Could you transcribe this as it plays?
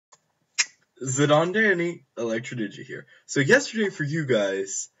Zidane Electro Ninja here. So yesterday for you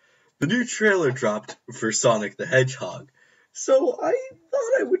guys, the new trailer dropped for Sonic the Hedgehog. So I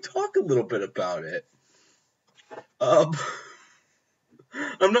thought I would talk a little bit about it. I'm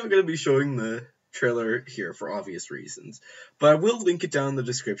not going to be showing the trailer here for obvious reasons, but I will link it down in the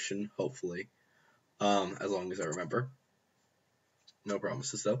description, hopefully, as long as I remember. No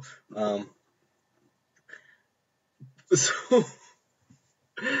promises though. So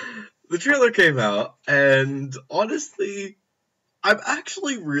the trailer came out, and honestly, I'm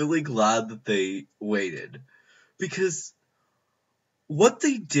actually really glad that they waited, because what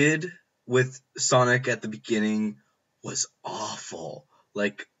they did with Sonic at the beginning was awful.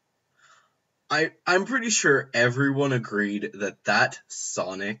 Like, I'm pretty sure everyone agreed that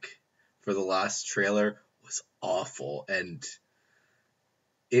Sonic for the last trailer was awful, and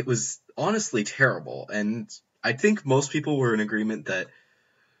it was honestly terrible, and I think most people were in agreement that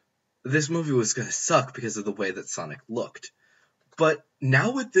this movie was going to suck because of the way that Sonic looked. But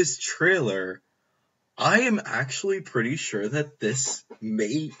now with this trailer, I am actually pretty sure that this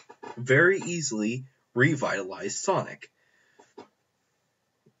may very easily revitalize Sonic.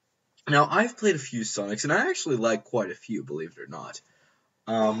 Now, I've played a few Sonics, and I actually like quite a few, believe it or not.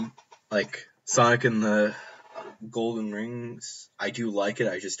 Like Sonic and the Golden Rings, I do like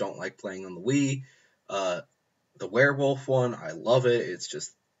it, I just don't like playing on the Wii. The Werewolf one, I love it, it's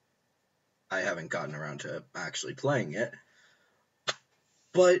just I haven't gotten around to actually playing it.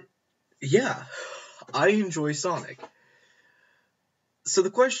 But, yeah, I enjoy Sonic. So the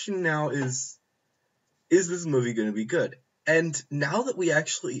question now is this movie going to be good? And now that we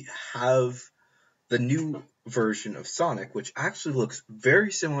actually have the new version of Sonic, which actually looks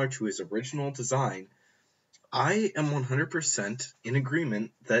very similar to his original design, I am 100% in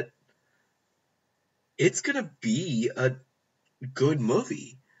agreement that it's going to be a good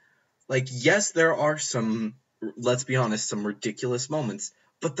movie. Like, yes, there are some, let's be honest, some ridiculous moments,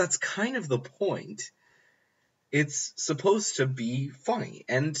 but that's kind of the point. It's supposed to be funny,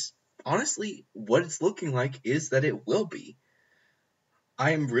 and honestly, what it's looking like is that it will be.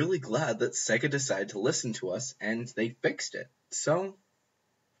 I am really glad that Sega decided to listen to us, and they fixed it. So,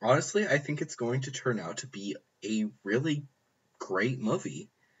 honestly, I think it's going to turn out to be a really great movie.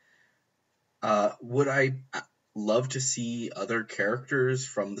 Would I love to see other characters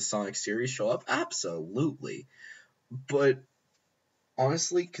from the Sonic series show up? Absolutely. But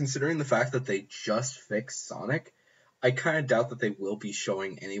honestly, considering the fact that they just fixed Sonic, I kind of doubt that they will be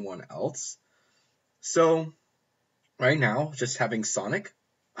showing anyone else. So, right now, just having Sonic,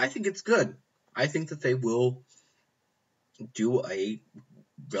 I think it's good. I think that they will do a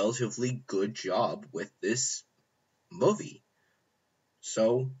relatively good job with this movie.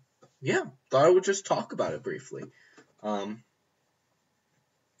 So, yeah, thought I would just talk about it briefly.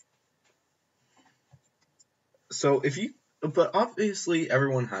 But obviously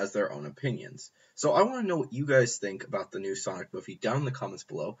everyone has their own opinions. So I want to know what you guys think about the new Sonic movie down in the comments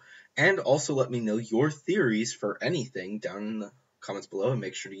below. And also let me know your theories for anything down in the comments below. And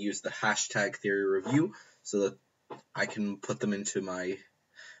make sure to use the hashtag theory review so that I can put them into my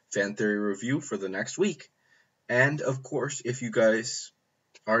fan theory review for the next week. And of course, if you guys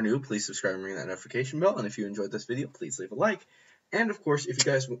are new, please subscribe and ring that notification bell. And if you enjoyed this video, please leave a like. And of course, if you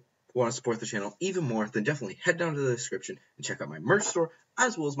guys want to support the channel even more, then definitely head down to the description and check out my merch store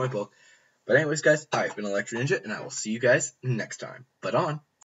as well as my book. But anyways, guys, I've been Electro Ninja, and I will see you guys next time. But on.